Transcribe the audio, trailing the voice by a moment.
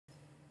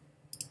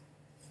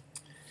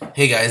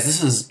Hey guys,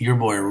 this is your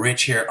boy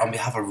Rich here on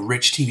behalf of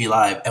Rich TV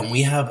Live, and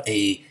we have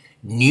a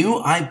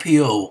new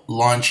IPO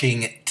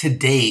launching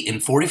today in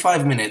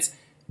 45 minutes.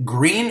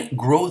 Green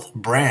Growth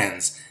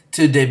Brands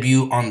to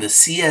debut on the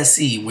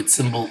CSE with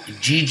symbol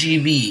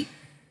GGB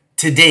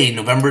today,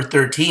 November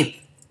 13th.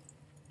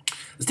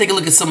 Let's take a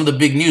look at some of the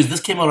big news.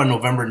 This came out on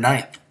November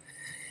 9th.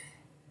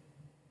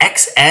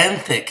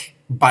 Xanthic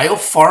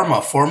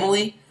Biopharma,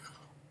 formerly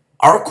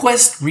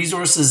Arquest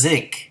Resources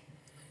Inc.,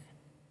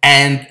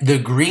 and the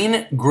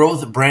Green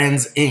Growth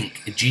Brands Inc.,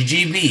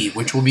 GGB,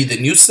 which will be the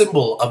new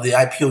symbol of the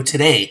IPO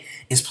today,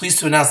 is pleased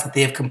to announce that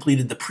they have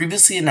completed the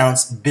previously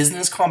announced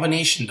business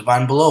combination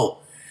defined below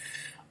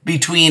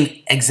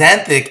between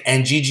Xanthic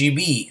and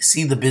GGB.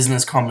 See the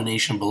business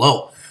combination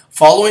below.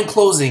 Following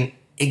closing,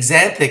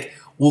 Xanthic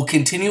will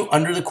continue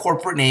under the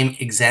corporate name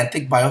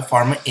Xanthic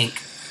Biopharma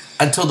Inc.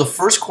 until the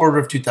first quarter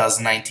of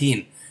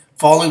 2019,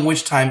 following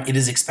which time it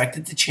is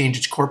expected to change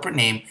its corporate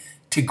name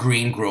to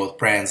Green Growth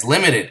Brands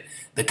Limited.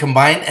 The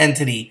combined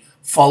entity,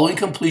 following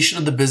completion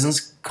of the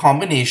business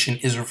combination,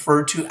 is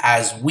referred to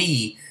as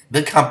we,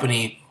 the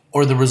company,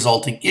 or the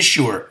resulting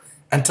issuer,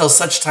 until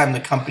such time the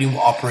company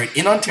will operate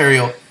in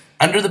Ontario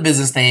under the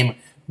business name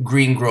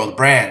Green Growth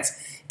Brands.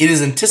 It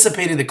is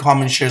anticipated that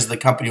common shares of the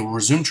company will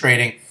resume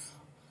trading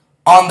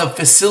on the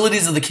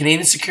facilities of the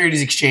Canadian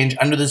Securities Exchange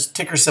under this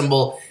ticker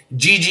symbol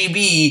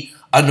GGB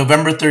on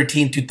November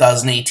 13,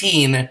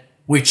 2018,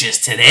 which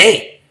is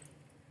today.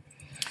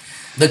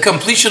 The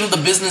completion of the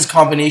business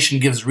combination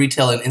gives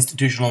retail and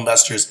institutional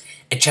investors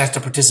a chance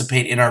to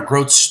participate in our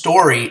growth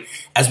story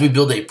as we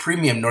build a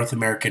premium North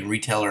American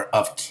retailer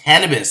of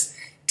cannabis,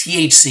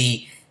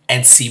 THC,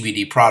 and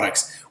CBD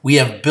products. We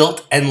have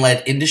built and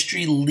led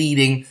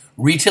industry-leading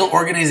retail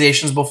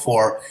organizations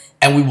before,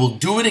 and we will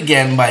do it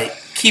again by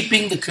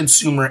keeping the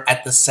consumer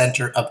at the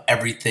center of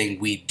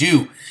everything we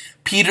do.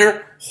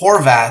 Peter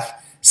Horvath,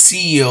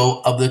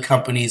 CEO of the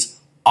company's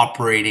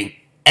operating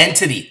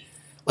entity.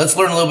 Let's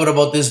learn a little bit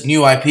about this new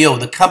IPO.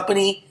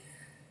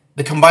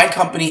 The combined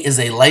company is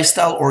a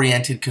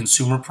lifestyle-oriented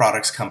consumer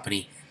products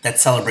company that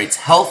celebrates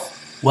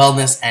health,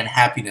 wellness, and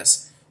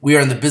happiness. We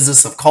are in the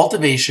business of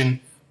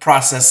cultivation,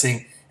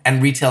 processing,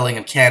 and retailing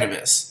of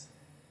cannabis,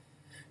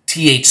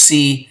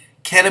 THC,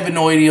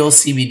 cannabinoidal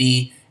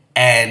CBD,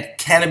 and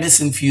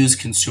cannabis-infused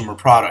consumer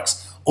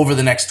products. Over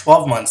the next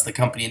 12 months, the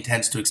company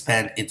intends to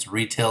expand its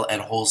retail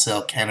and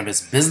wholesale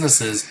cannabis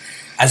businesses,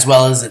 as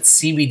well as its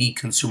CBD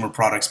consumer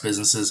products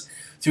businesses,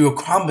 through a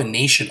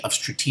combination of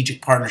strategic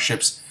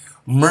partnerships,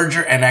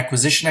 merger and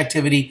acquisition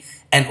activity,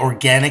 and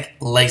organic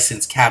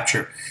license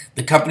capture.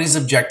 The company's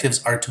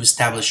objectives are to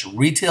establish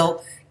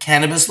retail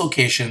cannabis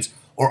locations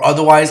or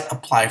otherwise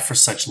apply for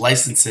such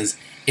licenses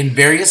in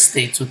various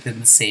states within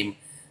the same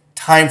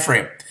time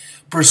frame.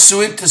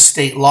 Pursuant to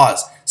state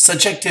laws,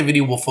 such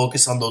activity will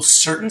focus on those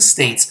certain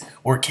states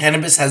where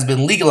cannabis has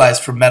been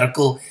legalized for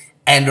medical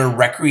and or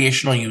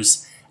recreational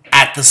use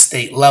at the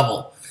state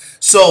level.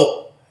 So,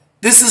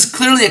 this is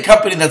clearly a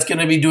company that's going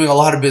to be doing a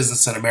lot of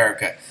business in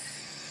America.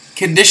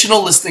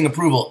 Conditional listing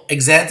approval.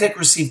 Xanthic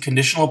received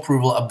conditional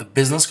approval of the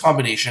business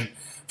combination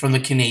from the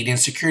Canadian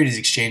Securities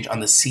Exchange on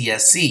the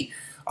CSE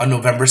on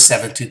November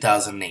 7,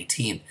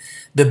 2018.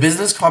 The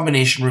business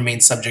combination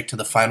remains subject to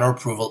the final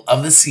approval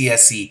of the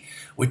CSE,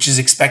 which is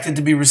expected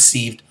to be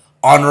received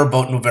on or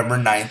about November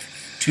 9,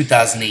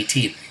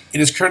 2018. It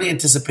is currently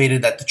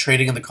anticipated that the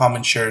trading of the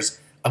common shares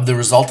of the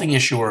resulting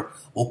issuer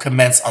will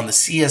commence on the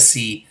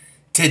CSE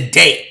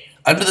today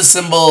under the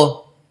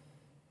symbol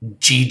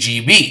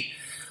GGB.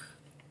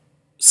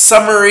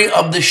 Summary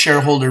of the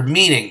shareholder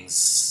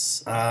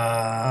meetings.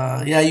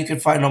 You can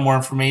find out more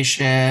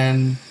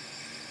information.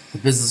 The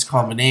business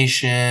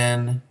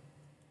combination.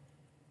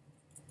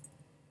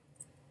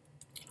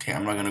 Okay,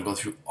 I'm not going to go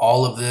through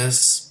all of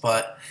this,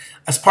 but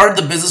as part of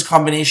the business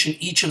combination,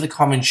 each of the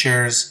common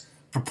shares,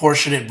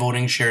 proportionate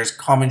voting shares,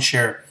 common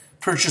share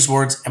purchase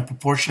warrants, and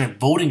proportionate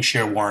voting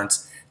share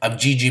warrants of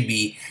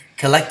GGB,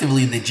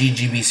 collectively the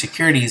GGB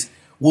securities,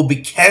 will be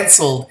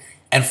canceled,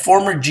 and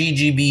former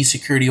GGB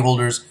security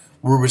holders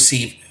will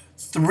receive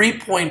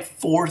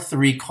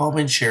 3.43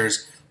 common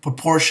shares,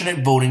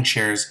 proportionate voting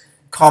shares,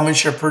 common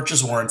share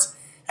purchase warrants,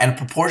 and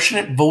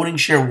proportionate voting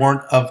share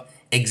warrant of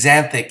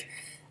Xanthic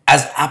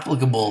as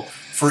applicable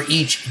for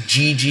each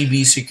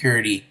GGB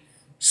security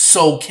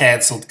so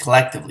canceled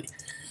collectively.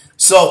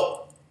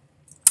 So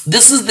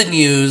this is the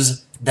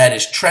news that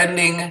is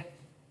trending.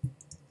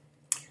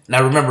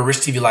 Now remember, Rich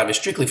TV Live is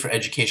strictly for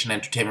education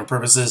and entertainment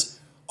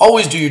purposes.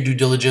 Always do your due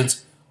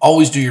diligence.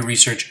 Always do your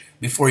research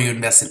before you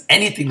invest in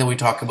anything that we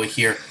talk about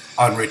here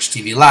on Rich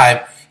TV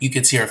Live. You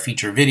can see our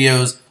feature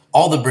videos,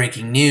 all the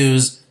breaking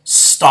news,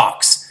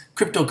 stocks,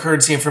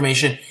 cryptocurrency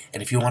information,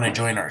 and if you want to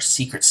join our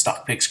secret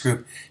stock picks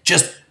group,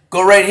 just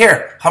go right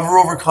here, hover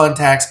over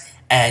contacts,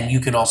 and you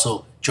can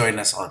also join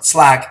us on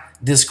Slack,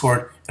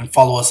 Discord, and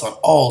follow us on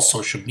all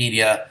social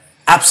media,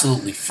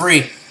 absolutely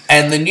free.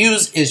 And the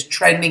news is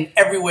trending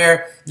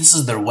everywhere. This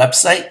is their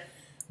website,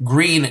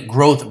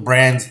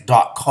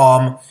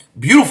 greengrowthbrands.com.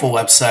 Beautiful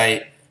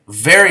website,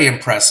 very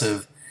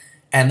impressive.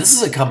 And this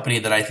is a company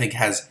that I think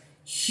has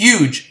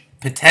huge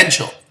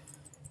potential.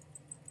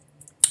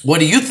 What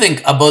do you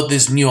think about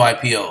this new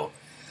IPO?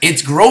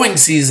 It's growing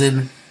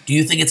season. Do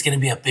you think it's going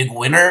to be a big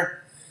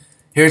winner?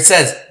 Here it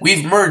says,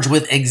 we've merged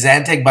with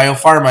Xanthic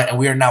Biopharma and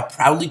we are now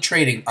proudly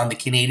trading on the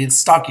Canadian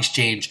Stock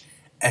Exchange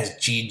as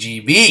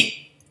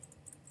GGB.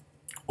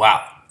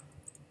 Wow.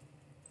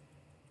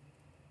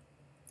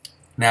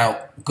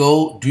 Now,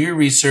 go do your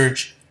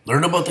research,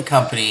 learn about the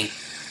company.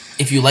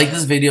 If you like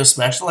this video,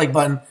 smash the like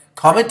button,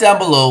 comment down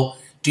below.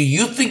 Do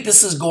you think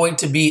this is going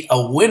to be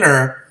a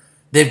winner?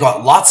 They've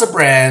got lots of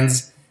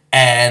brands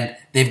and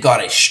they've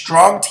got a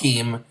strong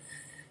team.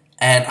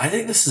 And I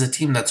think this is a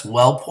team that's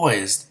well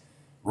poised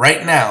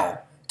right now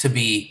to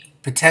be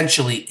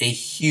potentially a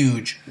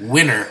huge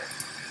winner.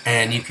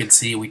 And you can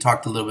see we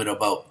talked a little bit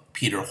about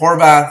Peter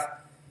Horvath.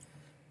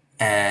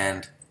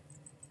 And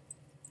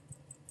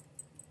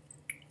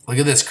look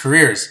at this,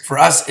 careers. For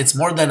us, it's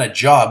more than a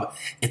job.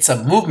 It's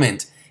a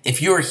movement.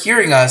 If you're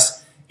hearing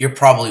us, you're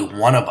probably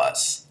one of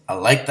us. I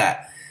like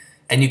that.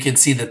 And you can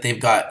see that they've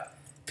got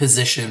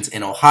positions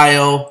in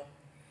Ohio,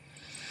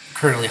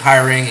 currently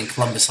hiring in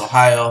Columbus,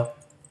 Ohio.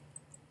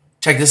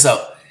 Check this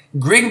out.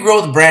 Green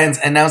Growth Brands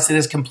announced it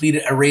has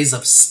completed a raise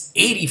of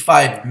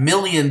 $85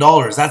 million.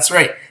 That's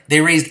right.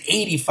 They raised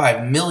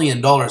 $85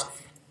 million.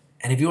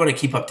 And if you want to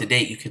keep up to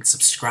date, you can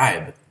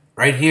subscribe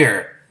right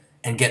here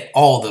and get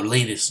all the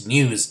latest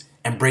news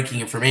and breaking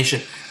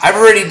information. I've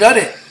already done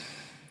it.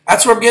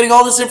 That's where I'm getting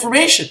all this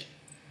information.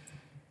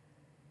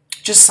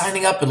 Just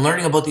signing up and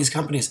learning about these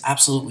companies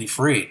absolutely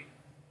free.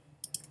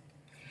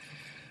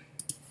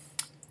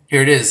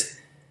 Here it is.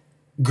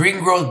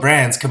 Green Growth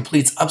Brands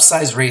completes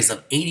upsize raise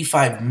of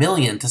 $85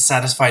 million to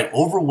satisfy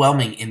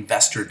overwhelming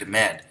investor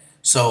demand.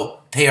 So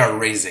they are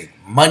raising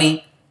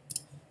money.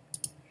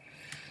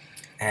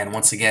 And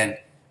once again, you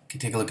can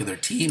take a look at their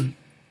team.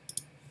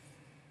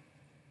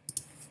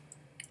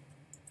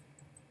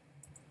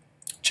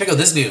 Check out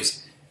this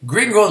news.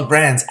 Green Growth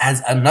Brands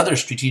adds another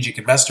strategic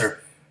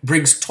investor,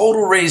 brings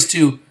total raise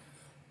to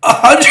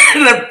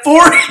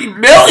 $140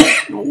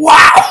 million.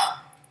 Wow!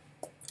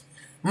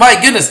 My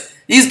goodness,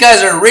 these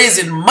guys are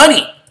raising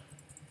money.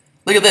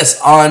 Look at this.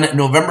 On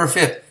November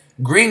 5th,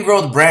 Green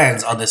Growth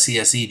Brands on the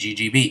CSE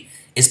GGB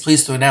is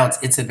pleased to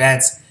announce its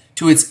advance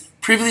to its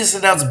previously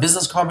announced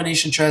business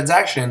combination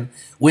transaction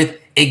with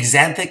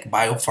Xanthic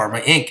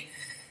Biopharma Inc.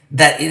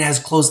 that it has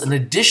closed an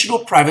additional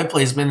private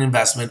placement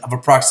investment of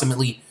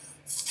approximately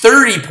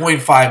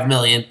 $30.5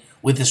 million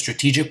with a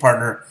strategic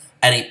partner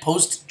at a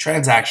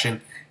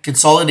post-transaction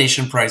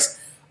consolidation price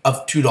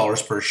of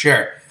 $2 per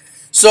share.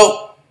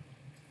 So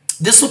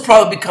this will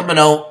probably be coming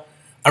out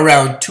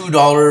around $2,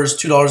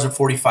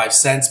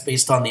 $2.45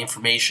 based on the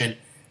information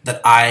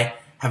that I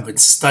have been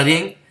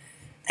studying.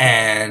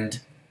 And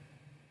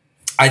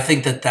I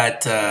think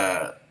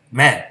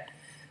man,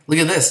 look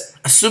at this.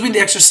 Assuming the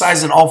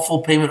exercise and all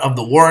full payment of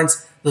the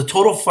warrants, the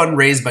total fund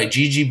raised by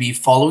GGB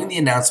following the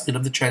announcement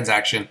of the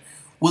transaction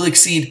will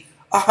exceed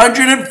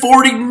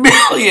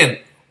 $140 million.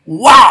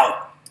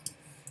 Wow!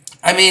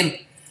 I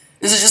mean,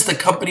 this is just a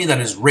company that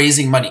is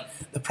raising money.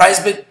 The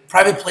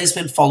private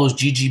placement follows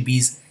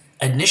GGB's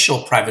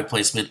initial private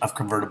placement of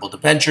convertible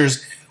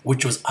debentures,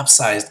 which was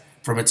upsized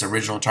from its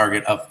original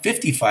target of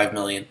 $55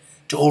 million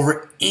to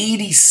over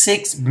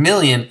 $86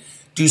 million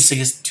due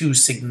to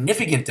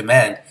significant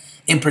demand,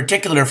 in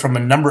particular from a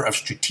number of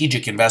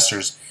strategic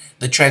investors.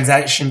 The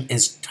transaction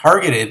is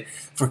targeted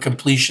for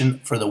completion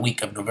for the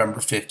week of November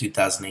 5th,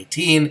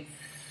 2018.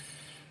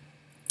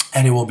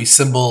 And it will be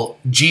symbol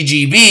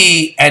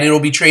GGB, and it will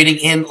be trading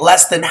in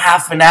less than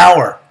half an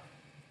hour.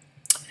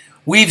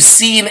 We've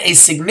seen a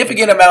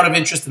significant amount of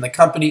interest in the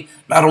company,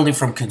 not only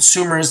from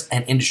consumers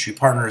and industry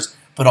partners,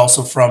 but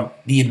also from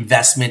the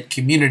investment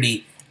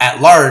community at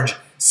large,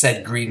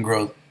 said Green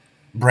Growth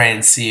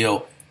Brand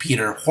CEO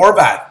Peter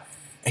Horvath.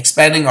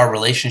 Expanding our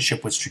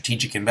relationship with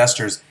strategic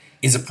investors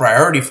is a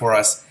priority for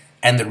us,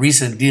 and the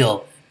recent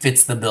deal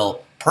fits the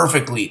bill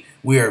perfectly.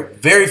 We are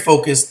very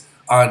focused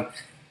on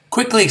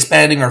quickly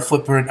expanding our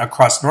footprint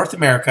across North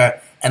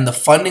America, and the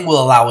funding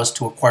will allow us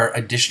to acquire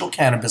additional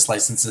cannabis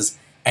licenses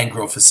and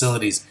grow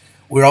facilities.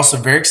 We're also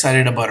very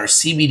excited about our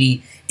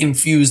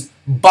CBD-infused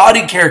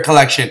body care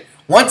collection.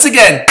 Once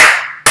again,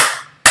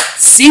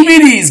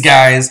 CBDs,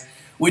 guys,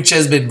 which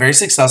has been very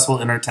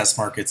successful in our test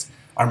markets.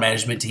 Our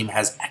management team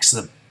has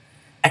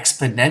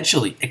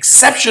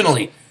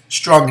exceptionally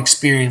strong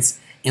experience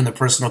in the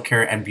personal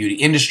care and beauty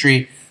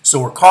industry, so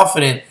we're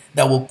confident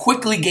that we'll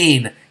quickly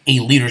gain a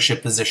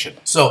leadership position.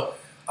 So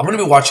I'm going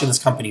to be watching this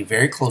company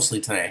very closely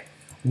today.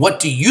 What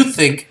do you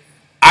think?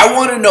 I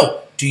want to know.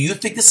 Do you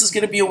think this is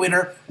going to be a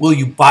winner? Will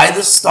you buy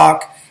this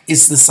stock?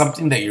 Is this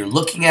something that you're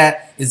looking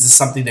at? Is this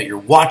something that you're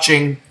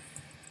watching?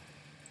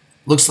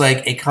 Looks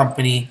like a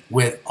company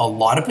with a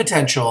lot of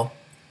potential,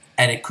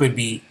 and it could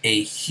be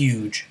a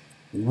huge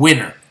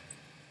winner.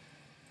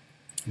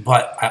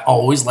 But I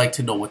always like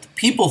to know what the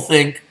people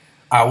think.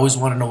 I always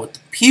want to know what the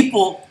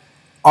people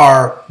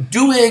are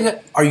doing.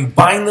 Are you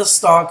buying this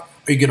stock?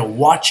 Are you going to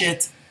watch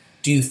it?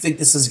 Do you think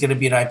this is going to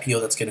be an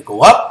IPO that's going to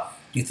go up?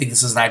 Do you think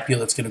this is an IPO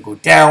that's going to go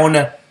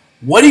down?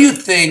 What do you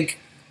think?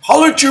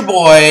 Holler at your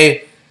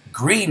boy,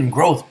 Green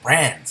Growth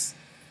Brands.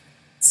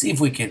 Let's see if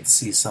we can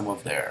see some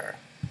of their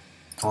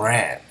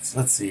brands.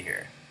 Let's see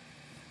here.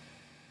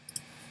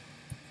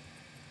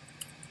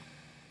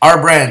 Our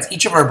brands,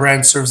 each of our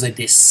brands serves a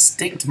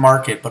distinct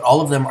market, but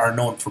all of them are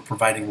known for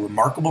providing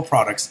remarkable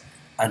products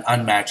and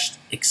unmatched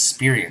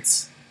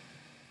experience.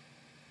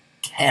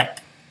 Hemp.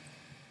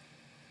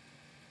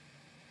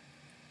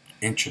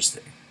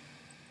 Interesting.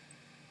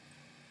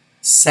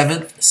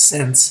 Seventh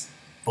Sense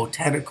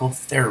Botanical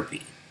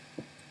Therapy.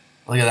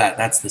 Look at that.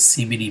 That's the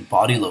CBD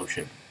body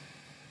lotion.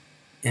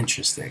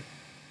 Interesting.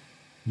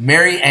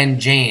 Mary and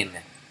Jane.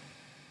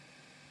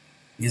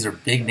 These are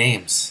big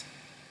names.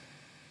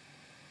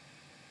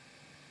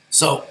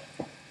 So,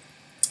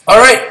 all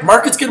right,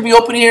 market's going to be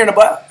open here in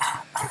about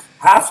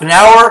half an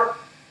hour.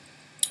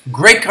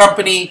 Great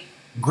company,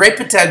 great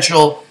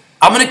potential.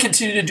 I'm going to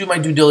continue to do my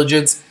due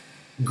diligence.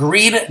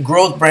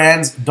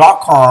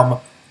 greengrowthbrands.com.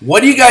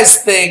 What do you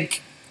guys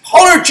think?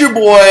 Holler at your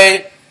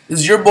boy. This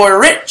is your boy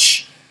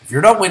Rich. If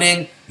you're not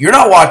winning, you're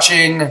not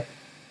watching.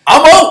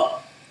 I'm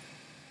out.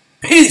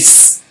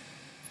 Peace.